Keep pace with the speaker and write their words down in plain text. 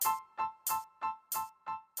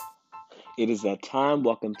It is that time.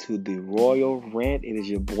 Welcome to the Royal Rant. It is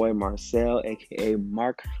your boy Marcel, aka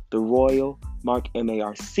Mark the Royal, Mark MARC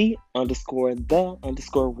 _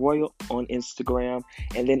 Royal on Instagram.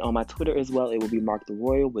 And then on my Twitter as well, it will be Mark the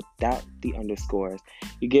Royal without the underscores.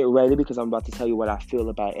 You get ready because I'm about to tell you what I feel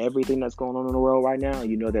about everything that's going on in the world right now.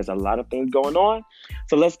 You know there's a lot of things going on.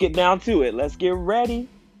 So let's get down to it. Let's get ready.